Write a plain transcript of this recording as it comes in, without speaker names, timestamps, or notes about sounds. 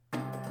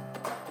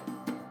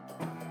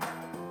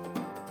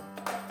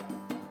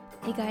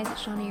Hey guys,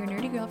 it's Shauna, your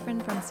nerdy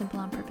girlfriend from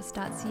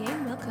simpleonpurpose.ca,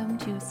 and welcome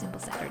to Simple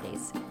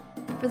Saturdays.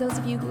 For those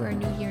of you who are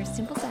new here,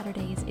 Simple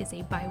Saturdays is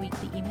a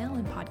bi-weekly email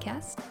and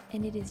podcast,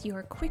 and it is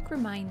your quick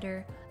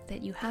reminder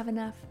that you have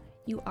enough,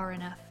 you are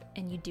enough,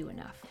 and you do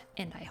enough.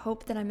 And I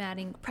hope that I'm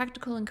adding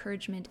practical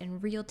encouragement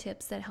and real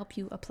tips that help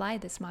you apply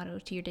this motto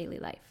to your daily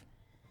life.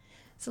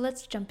 So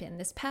let's jump in.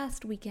 This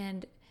past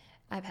weekend,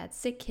 I've had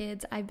sick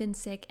kids, I've been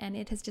sick, and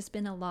it has just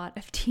been a lot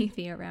of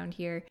TV around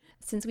here.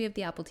 Since we have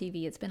the Apple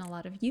TV, it's been a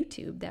lot of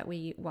YouTube that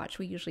we watch.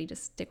 We usually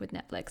just stick with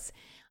Netflix.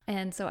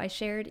 And so I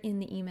shared in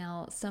the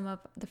email some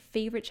of the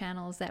favorite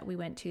channels that we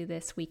went to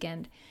this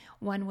weekend.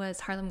 One was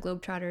Harlem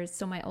Globetrotters.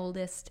 So my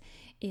oldest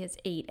is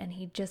 8 and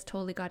he just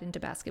totally got into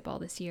basketball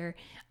this year.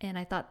 And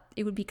I thought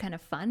it would be kind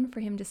of fun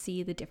for him to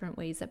see the different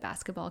ways that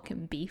basketball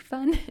can be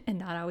fun and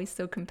not always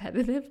so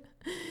competitive.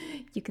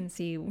 You can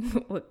see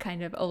what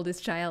kind of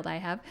oldest child I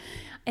have.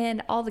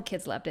 And all the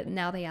kids loved it.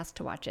 Now they asked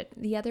to watch it.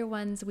 The other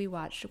ones we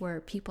watched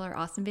were People Are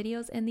Awesome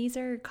videos. And these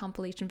are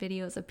compilation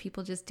videos of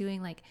people just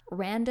doing like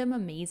random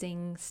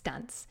amazing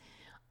stunts.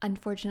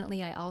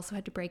 Unfortunately, I also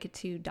had to break it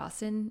to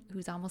Dawson,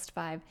 who's almost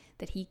 5,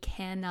 that he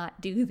cannot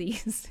do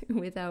these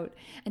without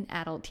an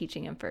adult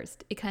teaching him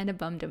first. It kind of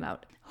bummed him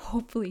out.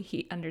 Hopefully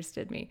he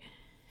understood me.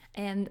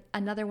 And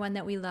another one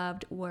that we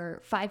loved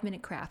were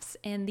 5-minute crafts.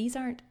 And these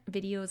aren't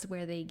videos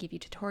where they give you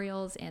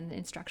tutorials and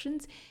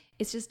instructions.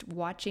 It's just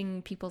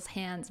watching people's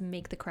hands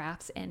make the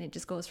crafts, and it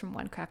just goes from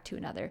one craft to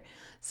another.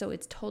 So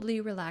it's totally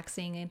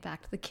relaxing. In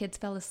fact, the kids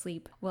fell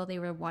asleep while they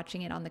were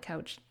watching it on the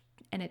couch.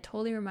 And it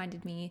totally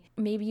reminded me,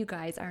 maybe you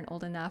guys aren't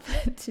old enough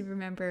to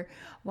remember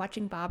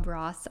watching Bob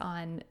Ross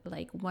on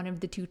like one of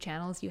the 2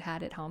 channels you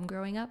had at home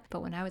growing up.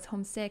 But when I was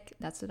homesick,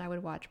 that's what I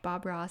would watch,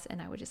 Bob Ross,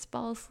 and I would just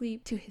fall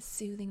asleep to his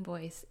soothing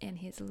voice and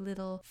his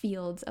little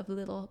fields of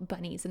little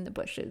bunnies in the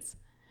bushes.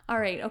 All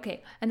right,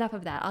 okay, enough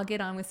of that. I'll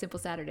get on with Simple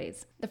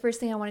Saturdays. The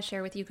first thing I want to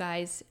share with you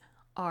guys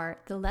are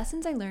the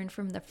lessons I learned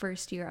from the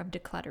first year of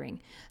decluttering.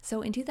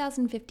 So in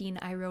 2015,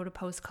 I wrote a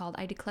post called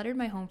I Decluttered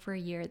My Home for a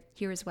Year.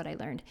 Here's what I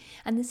learned.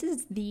 And this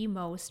is the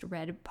most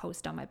read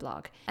post on my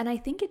blog. And I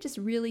think it just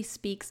really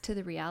speaks to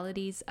the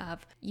realities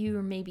of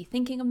you may be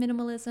thinking of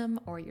minimalism,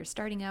 or you're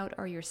starting out,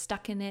 or you're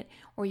stuck in it,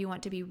 or you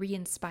want to be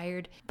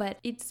re-inspired. But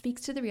it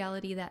speaks to the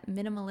reality that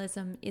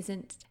minimalism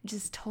isn't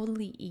just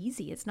totally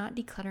easy. It's not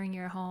decluttering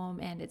your home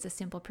and it's a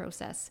simple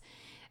process.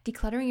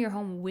 Decluttering your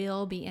home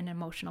will be an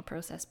emotional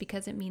process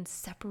because it means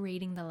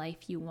separating the life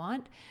you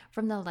want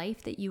from the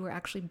life that you are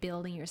actually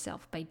building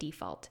yourself by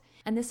default.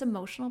 And this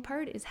emotional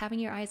part is having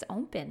your eyes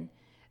open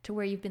to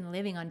where you've been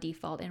living on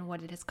default and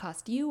what it has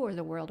cost you or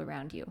the world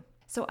around you.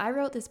 So I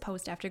wrote this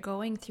post after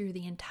going through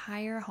the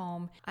entire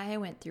home. I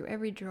went through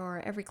every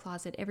drawer, every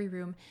closet, every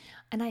room,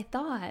 and I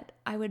thought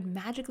I would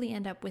magically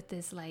end up with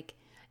this like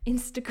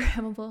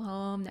Instagrammable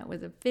home that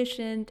was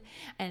efficient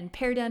and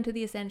pared down to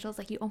the essentials.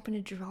 Like you open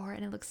a drawer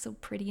and it looks so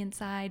pretty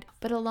inside.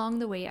 But along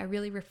the way, I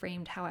really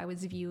reframed how I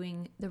was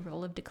viewing the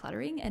role of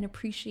decluttering and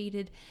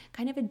appreciated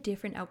kind of a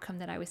different outcome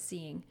that I was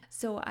seeing.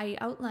 So I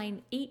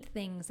outlined 8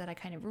 things that I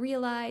kind of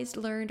realized,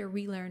 learned, or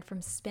relearned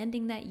from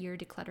spending that year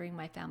decluttering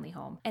my family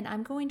home. And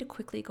I'm going to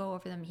quickly go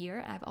over them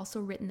here. I've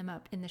also written them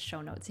up in the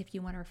show notes if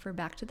you want to refer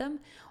back to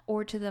them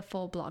or to the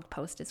full blog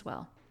post as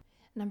well.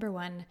 Number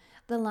 1,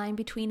 the line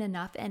between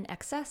enough and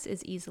excess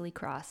is easily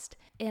crossed.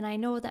 And I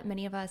know that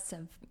many of us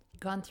have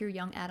gone through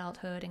young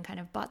adulthood and kind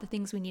of bought the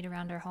things we need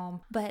around our home,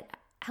 but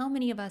how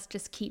many of us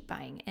just keep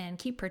buying and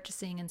keep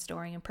purchasing and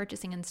storing and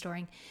purchasing and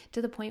storing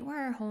to the point where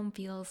our home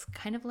feels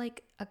kind of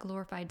like a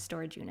glorified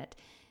storage unit?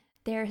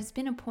 There has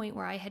been a point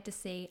where I had to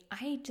say,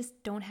 I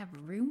just don't have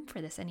room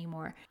for this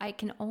anymore. I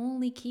can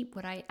only keep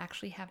what I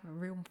actually have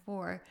room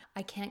for.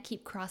 I can't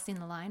keep crossing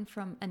the line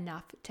from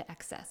enough to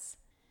excess.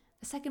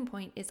 The second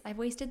point is I've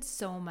wasted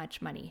so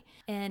much money.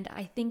 And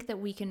I think that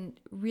we can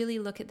really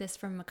look at this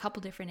from a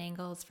couple different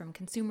angles, from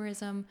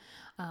consumerism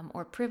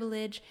or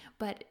privilege.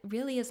 But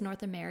really, as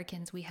North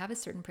Americans, we have a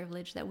certain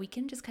privilege that we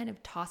can just kind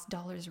of toss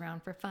dollars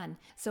around for fun.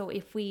 So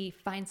if we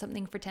find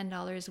something for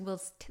 $10,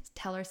 we'll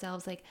tell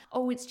ourselves like,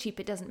 oh, it's cheap,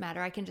 it doesn't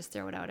matter, I can just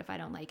throw it out if I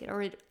don't like it.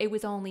 Or it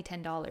was only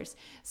 $10.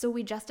 So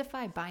we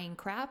justify buying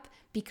crap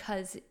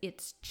because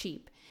it's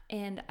cheap.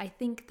 And I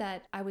think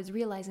that I was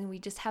realizing we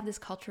just have this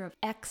culture of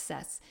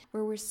excess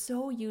where we're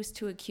so used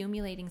to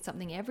accumulating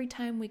something every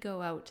time we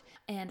go out.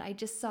 And I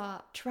just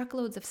saw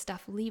truckloads of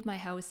stuff leave my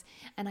house,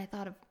 and I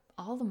thought of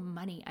all the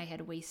money I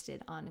had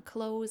wasted on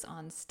clothes,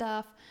 on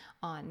stuff,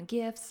 on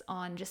gifts,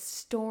 on just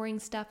storing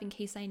stuff in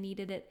case I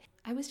needed it.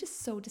 I was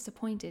just so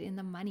disappointed in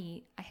the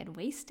money I had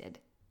wasted.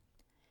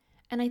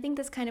 And I think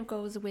this kind of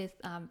goes with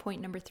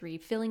point number 3,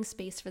 filling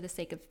space for the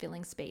sake of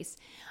filling space.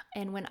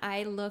 And when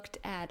I looked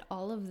at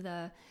all of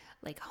the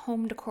like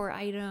home decor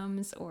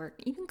items or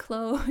even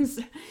clothes,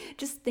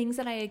 just things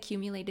that I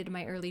accumulated in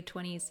my early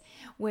 20s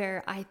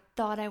where I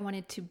thought I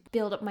wanted to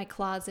build up my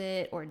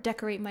closet or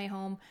decorate my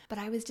home, but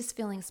I was just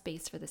filling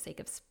space for the sake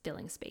of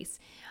filling space.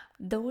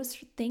 those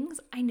things,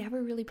 I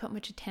never really put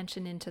much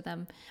attention into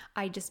them.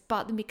 I just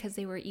bought them because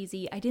they were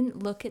easy. I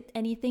didn't look at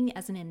anything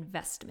as an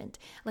investment,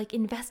 like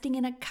investing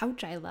in a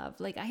couch I love.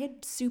 Like I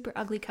had super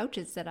ugly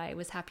couches that I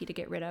was happy to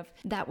get rid of.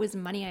 That was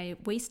money I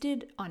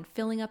wasted on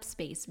filling up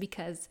space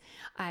because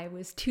I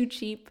was too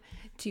cheap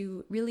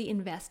to really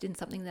invest in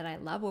something that I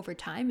love over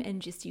time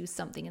and just use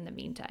something in the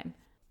meantime.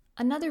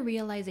 Another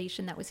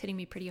realization that was hitting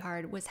me pretty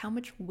hard was how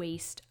much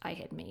waste I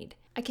had made.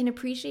 I can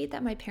appreciate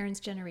that my parents'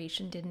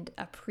 generation didn't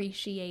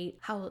appreciate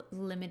how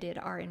limited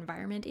our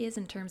environment is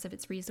in terms of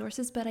its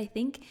resources, but I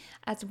think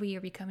as we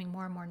are becoming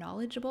more and more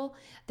knowledgeable,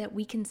 that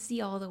we can see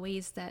all the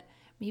ways that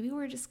maybe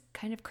we're just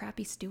kind of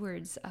crappy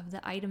stewards of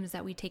the items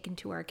that we take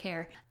into our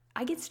care.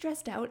 I get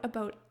stressed out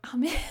about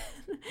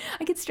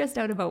I get stressed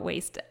out about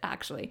waste,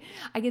 actually.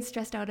 I get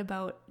stressed out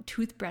about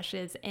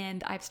toothbrushes,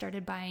 and I've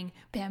started buying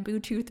bamboo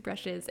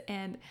toothbrushes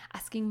and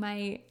asking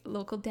my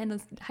local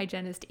dentist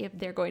hygienist if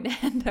they're going to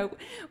hand out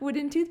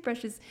wooden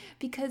toothbrushes,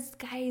 because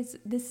guys,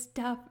 this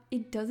stuff,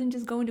 it doesn't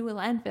just go into a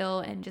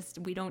landfill and just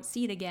we don't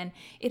see it again.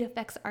 It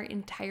affects our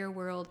entire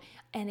world,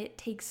 and it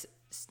takes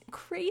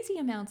crazy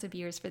amounts of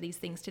years for these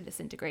things to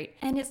disintegrate.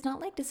 And it's not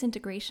like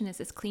disintegration is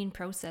this clean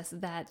process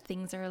that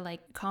things are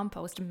like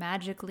compost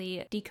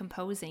magically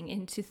decomposing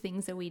into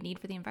things that we need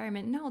for the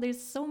environment. No,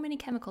 there's so many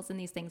chemicals in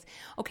these things.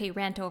 Okay,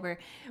 rant over.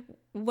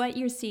 What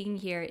you're seeing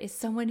here is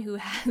someone who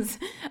has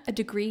a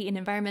degree in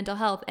environmental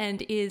health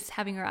and is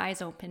having her eyes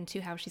open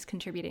to how she's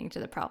contributing to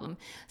the problem.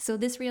 So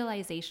this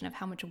realization of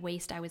how much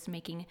waste I was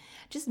making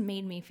just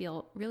made me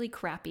feel really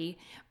crappy,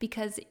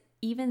 because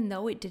even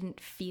though it didn't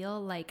feel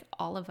like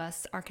all of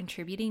us are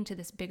contributing to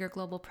this bigger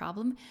global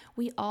problem,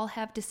 we all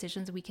have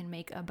decisions we can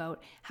make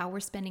about how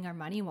we're spending our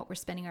money and what we're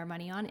spending our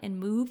money on, and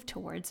move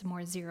towards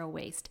more zero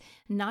waste.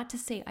 Not to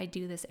say I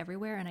do this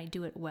everywhere and I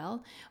do it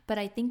well, but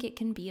I think it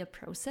can be a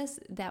process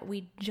that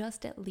we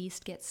just at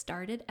least get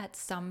started at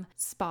some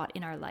spot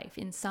in our life,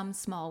 in some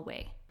small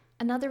way.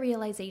 Another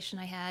realization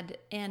I had,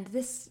 and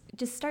this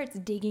just starts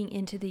digging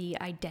into the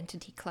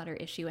identity clutter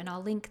issue, and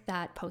I'll link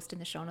that post in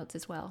the show notes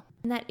as well.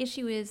 And that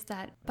issue is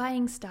that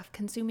buying stuff,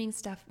 consuming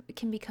stuff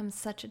can become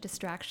such a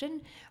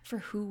distraction for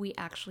who we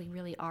actually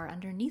really are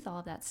underneath all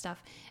of that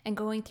stuff. And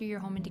going through your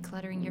home and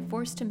decluttering, you're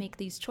forced to make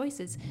these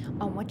choices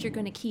on what you're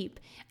going to keep.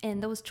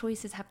 And those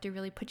choices have to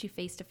really put you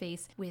face to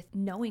face with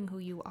knowing who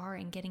you are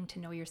and getting to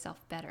know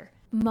yourself better.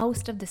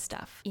 Most of the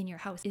stuff in your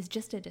house is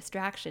just a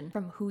distraction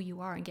from who you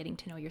are and getting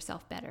to know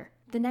yourself better.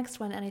 The next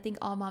one, and I think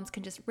all moms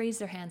can just raise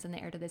their hands in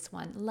the air to this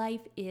one,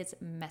 life is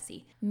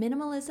messy.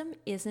 Minimalism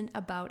isn't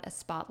about a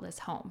spotless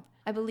home.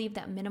 I believe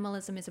that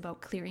minimalism is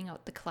about clearing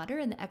out the clutter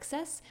and the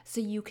excess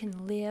so you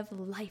can live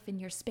life in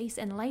your space,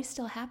 and life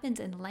still happens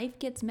and life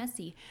gets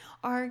messy.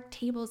 Our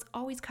table's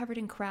always covered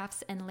in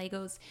crafts and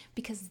Legos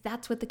because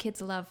that's what the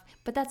kids love,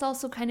 but that's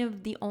also kind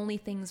of the only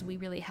things we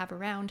really have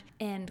around,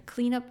 and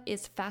cleanup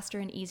is faster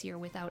and easier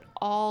without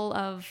all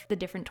of the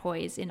different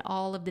toys in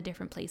all of the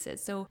different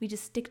places. So we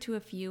just stick to a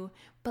few,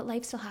 but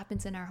life still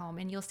happens in our home,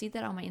 and you'll see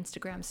that on my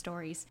Instagram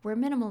stories. We're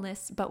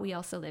minimalists, but we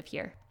also live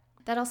here.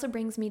 That also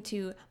brings me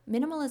to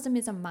minimalism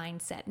is a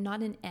mindset,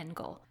 not an end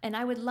goal. And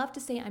I would love to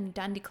say I'm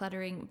done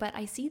decluttering, but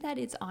I see that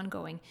it's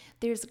ongoing.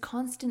 There's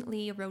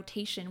constantly a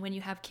rotation when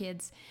you have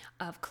kids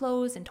of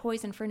clothes and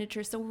toys and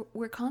furniture. So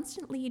we're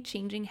constantly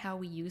changing how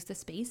we use the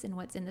space and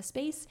what's in the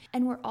space.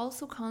 And we're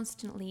also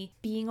constantly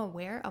being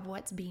aware of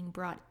what's being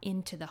brought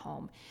into the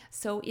home.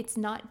 So it's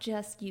not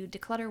just you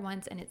declutter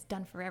once and it's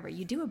done forever.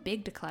 You do a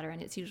big declutter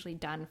and it's usually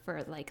done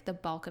for like the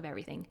bulk of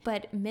everything.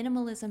 But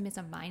minimalism is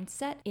a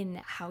mindset in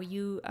how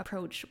you approach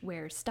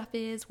where stuff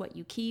is, what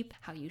you keep,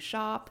 how you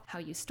shop, how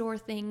you store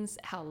things,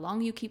 how long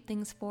you keep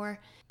things for.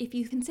 If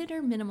you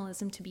consider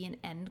minimalism to be an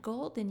end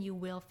goal, then you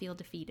will feel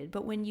defeated.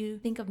 But when you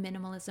think of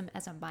minimalism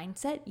as a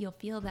mindset, you'll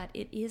feel that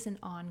it is an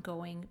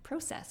ongoing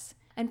process.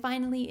 And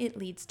finally, it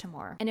leads to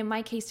more. And in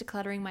my case,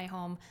 decluttering my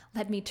home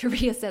led me to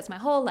reassess my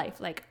whole life,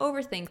 like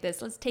overthink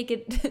this, let's take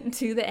it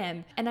to the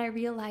end. And I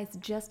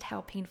realized just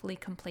how painfully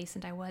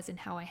complacent I was in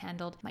how I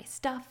handled my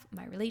stuff,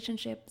 my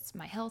relationships,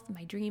 my health,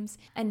 my dreams.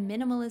 And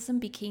minimalism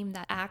became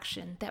that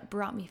action that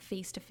brought me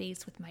face to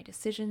face with my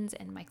decisions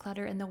and my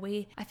clutter and the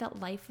way I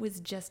felt life was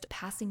just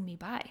passing me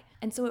by.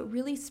 And so it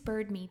really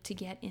spurred me to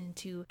get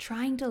into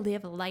trying to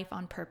live life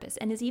on purpose,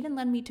 and has even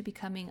led me to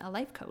becoming a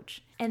life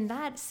coach. And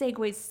that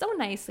segues so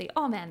nicely.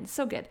 Oh man,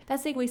 so good. That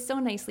segues so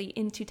nicely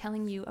into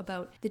telling you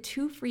about the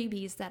 2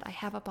 freebies that I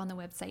have up on the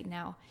website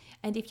now.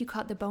 And if you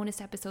caught the bonus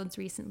episodes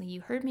recently,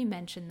 you heard me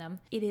mention them.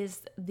 It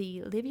is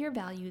the Live Your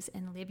Values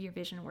and Live Your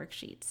Vision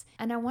worksheets.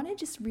 And I want to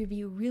just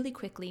review really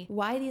quickly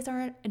why these are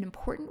an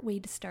important way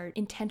to start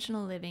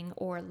intentional living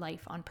or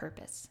life on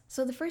purpose.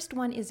 So the first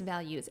one is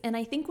values. And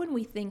I think when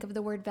we think of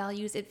the word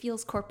values, it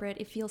feels corporate,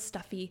 it feels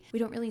stuffy. We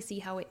don't really see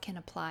how it can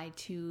apply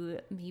to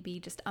maybe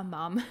just a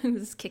mom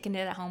who's kicking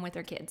it at home with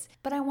her kids.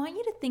 But I want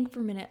you to think for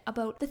a minute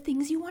about the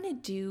things you want to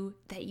do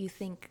that you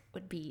think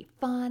would be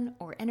fun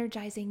or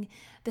energizing,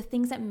 the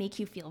things that make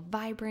you feel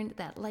vibrant,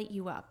 that light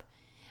you up.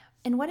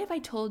 And what if I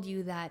told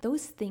you that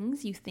those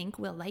things you think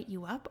will light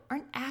you up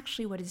aren't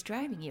actually what is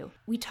driving you?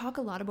 We talk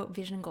a lot about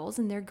vision goals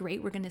and they're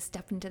great. We're going to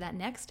step into that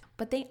next,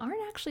 but they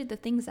aren't actually the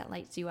things that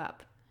lights you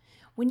up.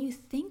 When you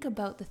think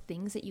about the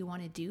things that you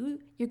want to do,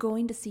 you're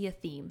going to see a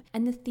theme.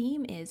 And the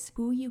theme is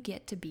who you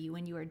get to be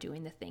when you are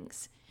doing the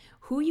things.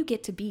 Who you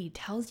get to be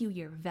tells you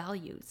your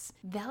values.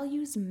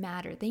 Values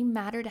matter. They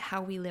matter to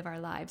how we live our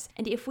lives.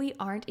 And if we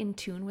aren't in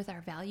tune with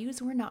our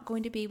values, we're not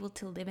going to be able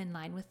to live in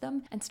line with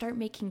them and start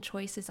making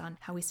choices on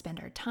how we spend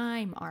our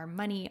time, our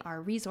money, our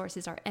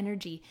resources, our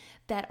energy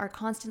that are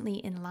constantly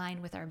in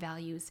line with our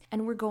values.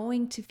 And we're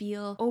going to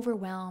feel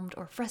overwhelmed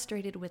or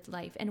frustrated with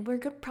life. And we're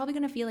probably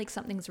going to feel like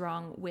something's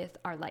wrong with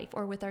our life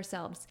or with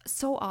ourselves.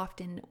 So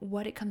often,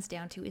 what it comes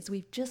down to is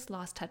we've just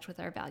lost touch with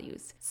our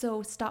values.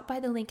 So stop by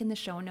the link in the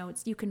show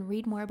notes. You can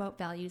read more about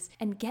values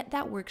and get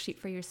that worksheet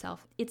for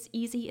yourself. It's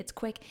easy, it's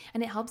quick,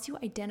 and it helps you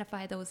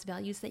identify those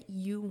values that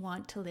you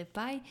want to live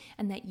by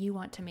and that you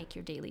want to make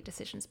your daily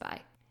decisions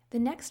by. The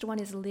next one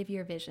is live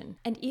your vision.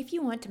 And if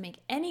you want to make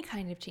any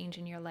kind of change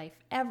in your life,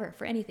 ever,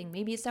 for anything,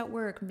 maybe it's at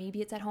work,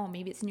 maybe it's at home,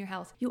 maybe it's in your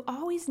house, you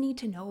always need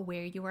to know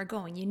where you are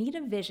going. You need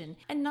a vision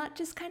and not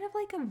just kind of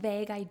like a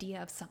vague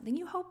idea of something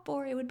you hope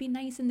for. It would be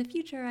nice in the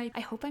future. I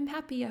hope I'm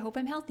happy. I hope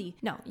I'm healthy.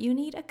 No, you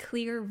need a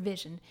clear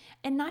vision,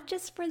 and not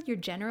just for your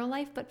general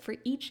life, but for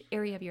each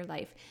area of your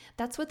life.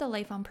 That's what the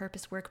Life on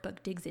Purpose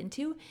workbook digs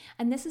into.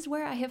 And this is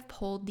where I have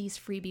pulled these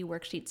freebie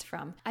worksheets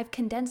from. I've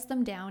condensed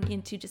them down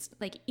into just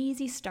like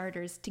easy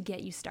starters to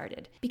get you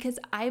started, because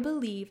I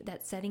believe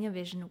that setting a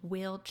vision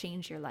will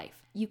change your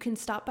life. You can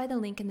stop by the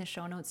link in the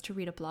show notes to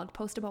read a blog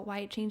post about why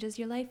it changes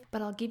your life,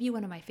 but I'll give you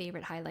one of my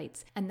favorite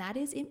highlights, and that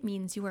is it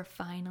means you are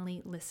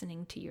finally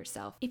listening to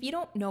yourself. If you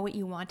don't know what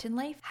you want in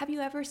life, have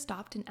you ever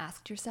stopped and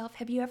asked yourself?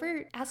 Have you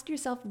ever asked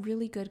yourself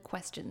really good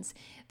questions?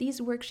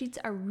 These worksheets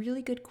are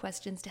really good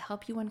questions to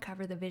help you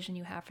uncover the vision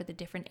you have for the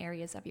different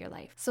areas of your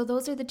life. So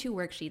those are the two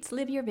worksheets: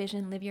 live your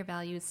vision, live your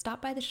values.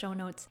 Stop by the show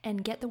notes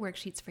and get the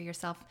worksheets for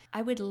yourself.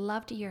 I would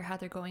love to hear how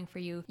they're going for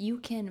you. You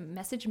can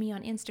message me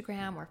on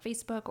Instagram or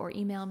Facebook or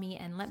email me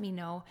and let me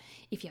know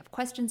if you have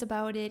questions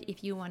about it.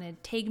 If you want to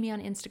tag me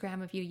on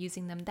Instagram of you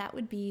using them, that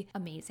would be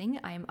amazing.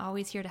 I am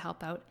always here to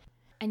help out.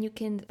 And you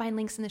can find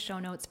links in the show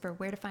notes for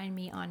where to find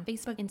me on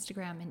Facebook,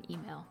 Instagram, and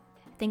email.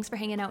 Thanks for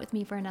hanging out with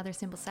me for another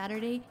Simple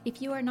Saturday.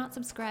 If you are not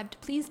subscribed,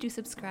 please do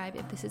subscribe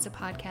if this is a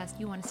podcast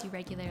you want to see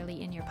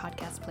regularly in your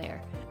podcast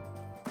player.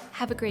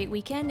 Have a great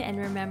weekend, and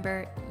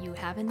remember, you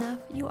have enough,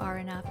 you are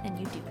enough, and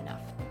you do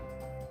enough.